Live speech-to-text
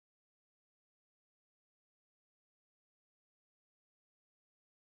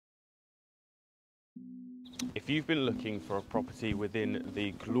If you've been looking for a property within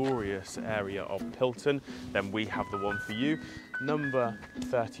the glorious area of Pilton, then we have the one for you. Number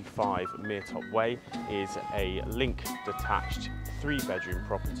 35 Maer Top Way is a link detached 3-bedroom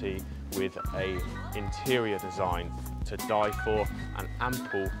property with a interior design to die for and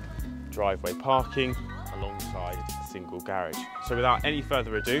ample driveway parking alongside a single garage. So without any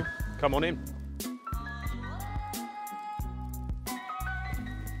further ado, come on in.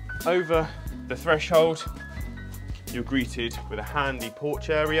 Over the threshold, you're greeted with a handy porch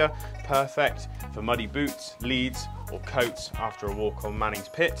area, perfect for muddy boots, leads or coats after a walk on Manning's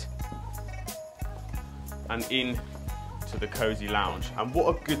Pit. And in to the cosy lounge. And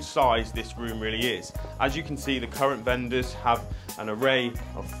what a good size this room really is. As you can see, the current vendors have an array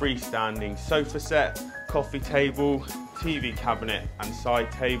of freestanding sofa set, coffee table, TV cabinet and side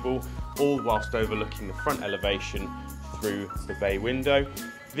table, all whilst overlooking the front elevation through the bay window.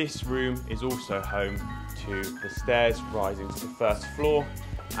 This room is also home to the stairs rising to the first floor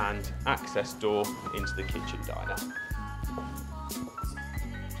and access door into the kitchen diner.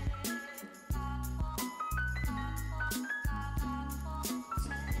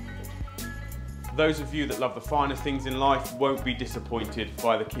 Those of you that love the finer things in life won't be disappointed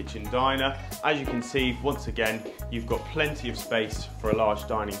by the kitchen diner. As you can see, once again, you've got plenty of space for a large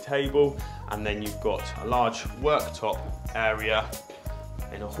dining table, and then you've got a large worktop area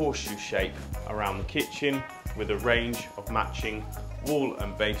in a horseshoe shape around the kitchen with a range of matching wall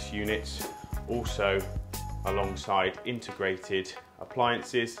and base units, also alongside integrated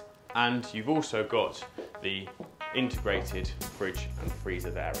appliances, and you've also got the integrated fridge and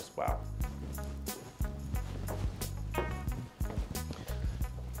freezer there as well.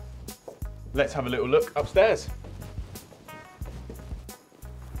 Let's have a little look upstairs.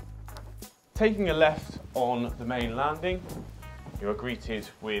 Taking a left on the main landing, you are greeted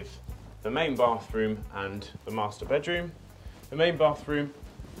with the main bathroom and the master bedroom. The main bathroom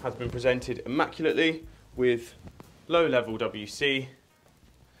has been presented immaculately with low-level WC,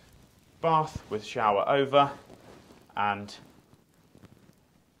 bath with shower over and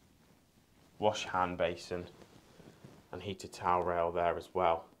wash hand basin and heated towel rail there as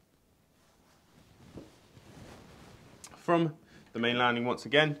well. From the main landing, once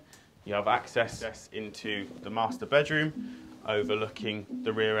again, you have access into the master bedroom overlooking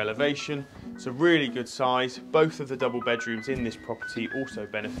the rear elevation. It's a really good size. Both of the double bedrooms in this property also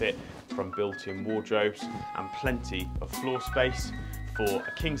benefit from built-in wardrobes and plenty of floor space for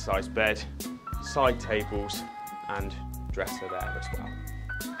a king-size bed, side tables and dresser there as well.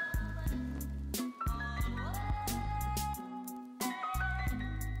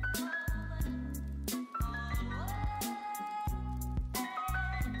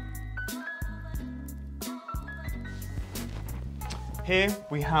 Here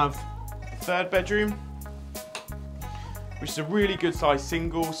we have the third bedroom, which is a really good size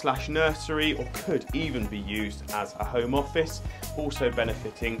single / nursery, or could even be used as a home office, also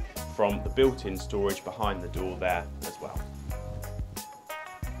benefiting from the built-in storage behind the door there as well.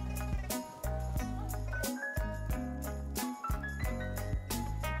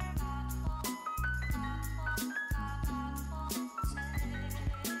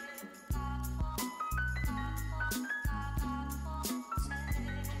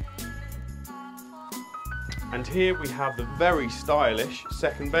 And here we have the very stylish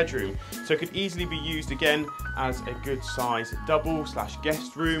second bedroom. So it could easily be used again as a good size double /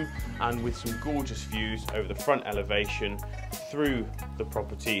 guest room, and with some gorgeous views over the front elevation, through the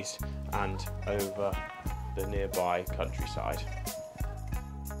properties and over the nearby countryside.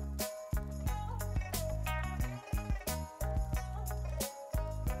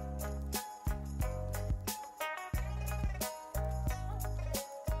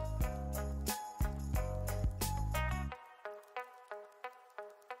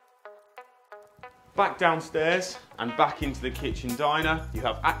 Back downstairs and back into the kitchen diner, you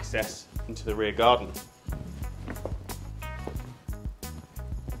have access into the rear garden.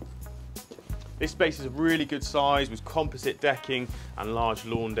 This space is a really good size with composite decking and large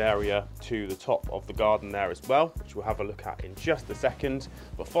lawned area to the top of the garden there as well, which we'll have a look at in just a second.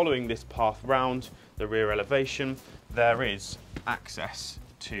 But following this path round the rear elevation, there is access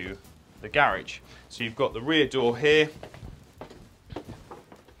to the garage. So you've got the rear door here,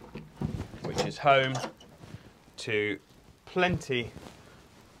 which is home to plenty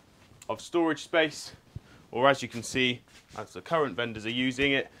of storage space, or as you can see, as the current vendors are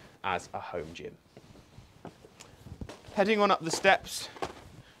using it, as a home gym. Heading on up the steps,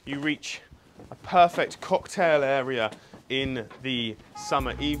 you reach a perfect cocktail area in the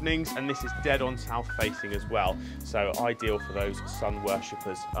summer evenings, and this is dead on south facing as well, so ideal for those sun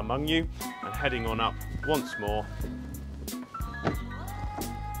worshippers among you. And heading on up once more,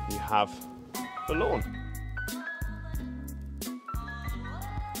 you have the lawn.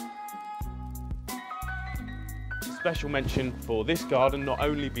 Special mention for this garden, not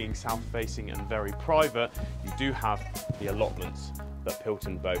only being south facing and very private, you do have the allotments that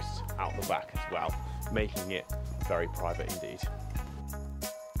Pilton boasts out the back as well, making it very private indeed.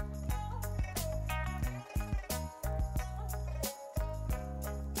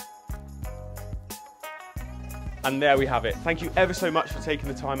 And there we have it. Thank you ever so much for taking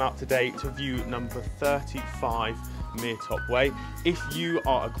the time out today to view number 35 Maer Top Way. If you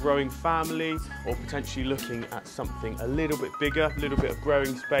are a growing family or potentially looking at something a little bit bigger, a little bit of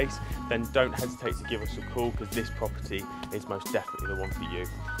growing space, then don't hesitate to give us a call, because this property is most definitely the one for you.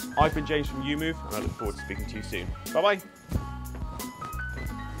 I've been James from EweMove, and I look forward to speaking to you soon. Bye bye.